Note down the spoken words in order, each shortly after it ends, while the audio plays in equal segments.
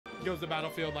goes to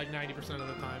battlefield like 90% of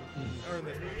the time. Or in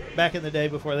this Back in the day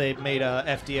before they made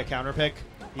FD a counter pick,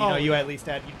 you know, you at least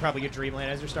had you'd probably get Dreamland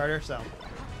as your starter. So,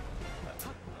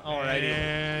 alrighty.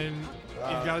 And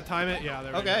you've got to time it. Yeah.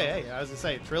 There we go. Okay. Hey, I was gonna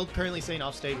say Trill currently staying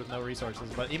off stage with no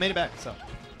resources, but he made it back. So.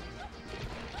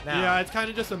 Now, yeah, it's kind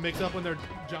of just a mix-up when they're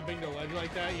jumping to ledge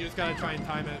like that. You just got to try and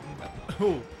time it.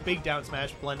 Ooh, big down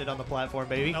smash blended on the platform,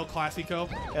 baby. El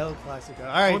Clasico. El Clasico. All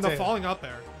right. Oh, and the falling up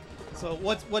there. So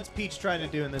what's Peach trying to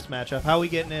do in this matchup? How are we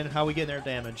getting in? How are we getting their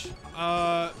damage? You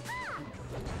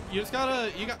just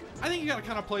gotta I think you gotta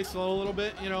kind of play slow a little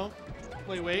bit. You know,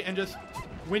 play wait, and just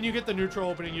when you get the neutral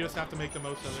opening, you just have to make the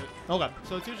most of it. Okay.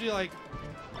 So it's usually like,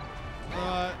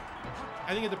 I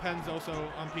think it depends also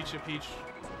on Peach to Peach.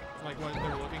 Like what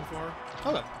they're looking for.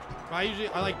 Okay. But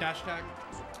I like dash tag,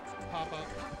 pop up.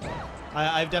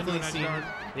 I've definitely seen.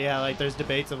 Yeah, like there's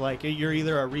debates of like you're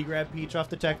either a regrab Peach off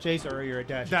the tech chase or you're a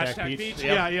dash tag Peach.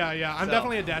 Yep. Yeah. I'm So,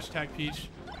 definitely a dash tag Peach.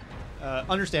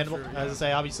 Understandable. Sure, As I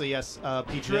say, obviously yes.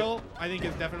 Peach. Trill, I think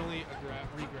is definitely a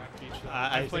regrab Peach.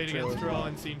 I played against Trill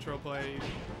and seen Trill play.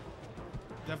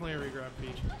 Definitely a regrab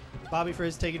Peach. Bobby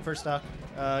Frizz taking first stock.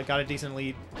 Got a decent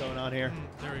lead going on here.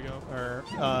 There we go. Or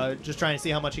just trying to see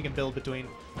how much he can build between.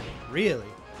 Really?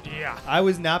 Yeah. I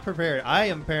was not prepared. I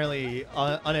am apparently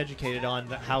uneducated on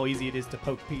how easy it is to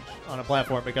poke Peach on a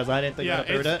platform because I didn't think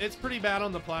that it's pretty bad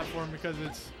on the platform because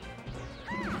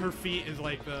her feet is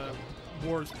like the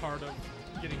worst part of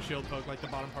getting shield poke, like the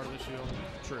bottom part of the shield.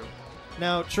 True.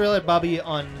 Now, Trill had Bobby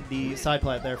on the side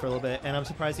plat there for a little bit, and I'm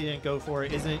surprised he didn't go for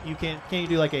it. Can you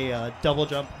do like a double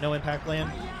jump, no impact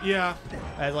land? Yeah.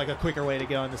 As like a quicker way to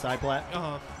get on the side plat?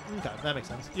 Uh-huh. Okay, that makes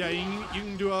sense. Yeah, you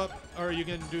can do you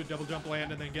can do a double jump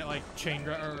land and then get like chain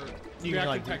or you can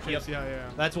like tech chase. Yeah.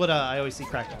 That's what I always see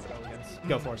Crackdown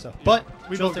go for. So, but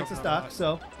Trill takes a stock,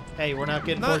 so hey, we're not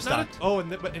getting four stocked.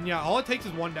 And all it takes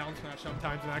is one down smash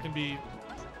sometimes, and that can be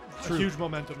a huge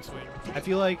momentum swing. I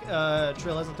feel like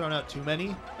Trill hasn't thrown out too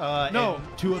many. No.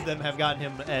 And 2 of them have gotten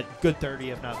him at good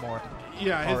 30, if not more.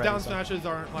 Yeah, his down smashes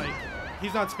aren't like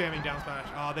he's not spamming down smash.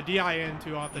 The DI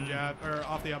into off the jab or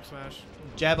off the up smash.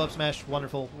 Jab up smash,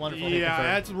 wonderful.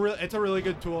 Yeah, it's a really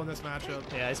good tool in this matchup.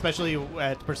 Yeah, especially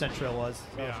at the percent Trill was.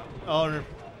 So. Yeah. Oh,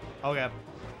 okay.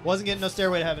 Wasn't getting no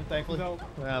Stairway to Heaven, thankfully. No.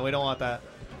 We don't want that.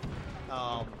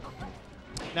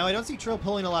 Now, I don't see Trill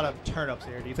pulling a lot of turnips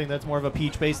here. Do you think that's more of a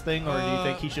Peach-based thing, or do you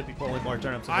think he should be pulling more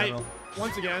turnips in general?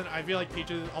 Once again, I feel like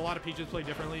a lot of Peaches play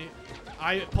differently.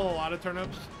 I pull a lot of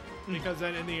turnips because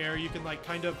then in the air you can like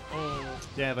kind of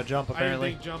yeah, have a jump apparently.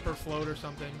 I didn't think jump or float or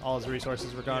something. All his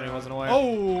resources were gone. He wasn't aware.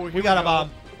 Oh, we got a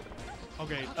bomb.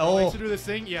 Okay. Likes to do this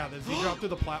thing. Yeah, the Z drop through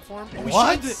the platform.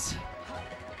 What?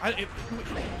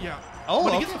 Yeah. Oh,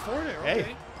 but he gets the forward air. Okay.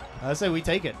 Hey, I say we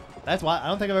take it. That's why I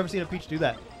don't think I've ever seen a Peach do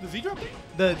that. The Z drop thing?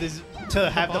 To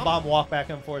have the bomb walk back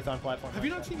and forth on platform. Have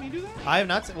you not seen me do that? I have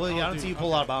not. Well, I don't see you pull a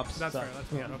lot of bombs. That's fair. That's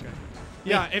fair. Okay.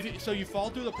 Yeah. So you fall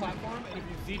through the platform, and if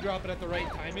you Z drop it at the right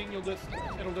timing, it'll just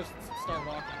start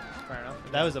walking. Fair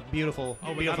enough. That was a beautiful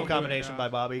combination by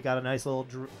Bobby. Got a nice little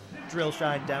drill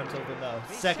shine down tilt in the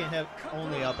second hip,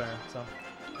 only up air. So.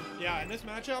 Yeah, in this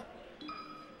matchup,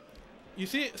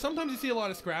 sometimes you see a lot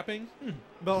of scrapping,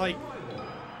 but like.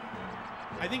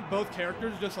 I think both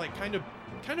characters just like kind of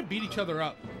beat each other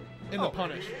up in the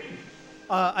punish.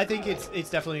 I think it's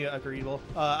definitely agreeable.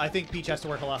 I think Peach has to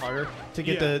work a lot harder to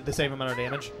get the same amount of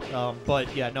damage.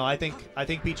 But yeah, no, I think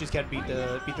Peaches can beat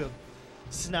the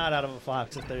snot out of a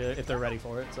fox if they're ready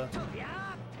for it. So.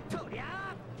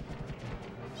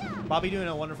 Bobby doing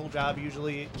a wonderful job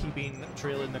usually keeping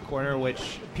Trill in the corner,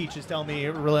 which Peach is telling me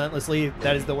relentlessly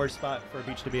that is the worst spot for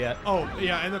Peach to be at. Oh,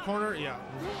 yeah, in the corner, yeah.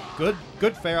 Good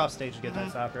fair off stage to get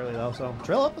that stock early, though. So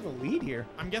Trill up with a lead here.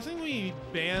 I'm guessing we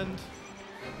banned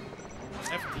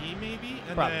FD maybe,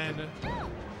 and probably. Then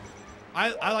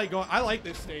I like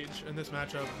this stage in this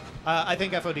matchup. I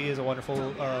think FOD is a wonderful,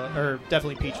 or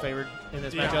definitely Peach favored in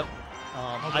this matchup.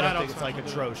 I don't think it's like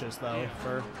atrocious though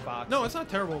for Fox. No, it's not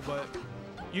terrible, but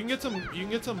you can get some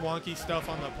wonky stuff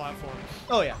on the platforms.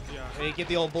 Oh yeah. Yeah. You get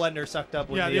the old blender sucked up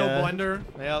with the old blender.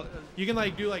 Yeah. You can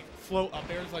like do like float up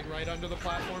airs like right under the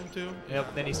platform too.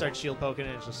 Yep. Then he starts shield poking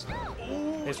and it's just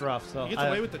it's rough. So he gets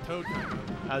away with the toad.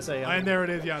 I would say. And there it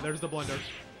is. Yeah, there's the blender.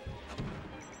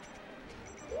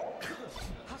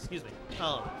 Excuse me.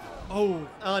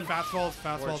 Fast falls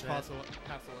past the ledge.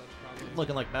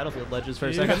 Looking like Battlefield ledges for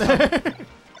a second there.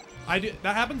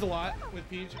 That happens a lot with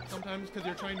Peach sometimes because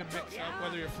you're trying to mix up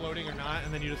whether you're floating or not,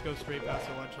 and then you just go straight past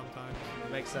the ledge sometimes.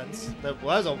 Makes sense. That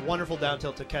was a wonderful down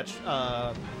tilt to catch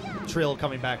Trill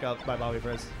coming back up by Bobby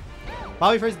Frizz.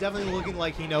 Bobby Frizz definitely looking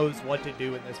like he knows what to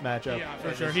do in this matchup. Yeah,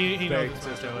 for sure. He very knows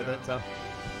consistent with it. So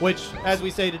Which, as we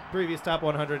say, the previous top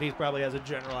 100, he probably has a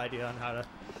general idea on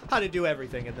how to do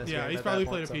everything in this game. Yeah, he's at probably that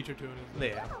played point, a Peach or two in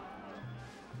his. Yeah.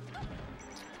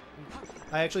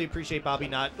 I actually appreciate Bobby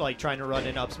not like trying to run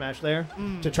in up smash there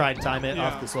to try and time it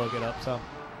off the slow get up. So.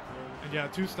 And yeah,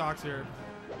 2 stocks here.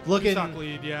 Looking, stock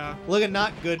lead, yeah. Looking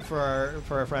not good for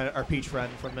our friend, our Peach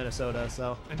friend from Minnesota.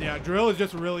 So. And yeah, Drill is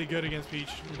just really good against Peach,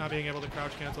 not being able to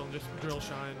crouch cancel and just Drill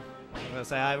shine. I'm gonna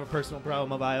say I have a personal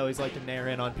problem of I always like to nair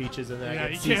in on Peaches and then I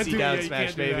get you CC down you smash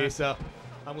can't do baby. that. So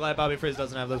I'm glad Bobby Frizz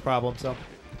doesn't have those problems. So.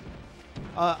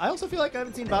 I also feel like I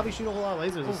haven't seen Bobby shoot a whole lot of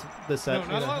lasers this set.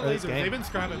 No, not a lot of this lasers. game. They've been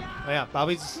scrapping. Oh, yeah,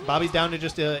 Bobby's down to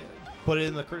just put it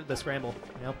in the scramble.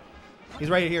 You know, he's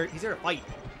right here. He's here to fight.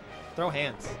 Throw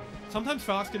hands. Sometimes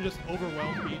Fox can just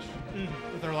overwhelm Peach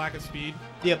with their lack of speed.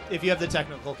 Yep, if you have the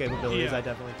technical capabilities, Yeah. I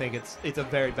definitely think it's a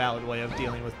very valid way of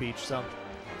dealing with Peach. So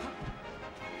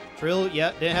Trill,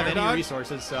 yeah, didn't have any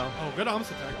resources. So oh, good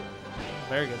almost attack.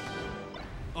 Very good.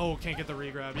 Oh, can't get the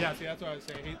regrab. Yeah, see, that's what I was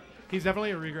saying. He's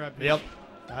definitely a regrab Peach. Yep.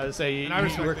 I would say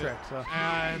you were correct. So.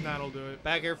 And that'll do it.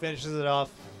 Back air finishes it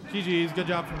off. GG's. Good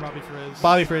job from Bobby Frizz.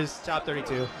 Bobby Frizz, top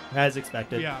 32, as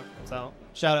expected. Yeah. So,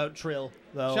 shout out Trill,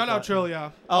 though. Shout out Trill, yeah.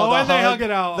 Oh, and they hug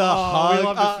it out. The hug. We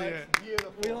love to see it.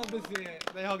 Beautiful. We love to see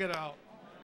it. They hug it out.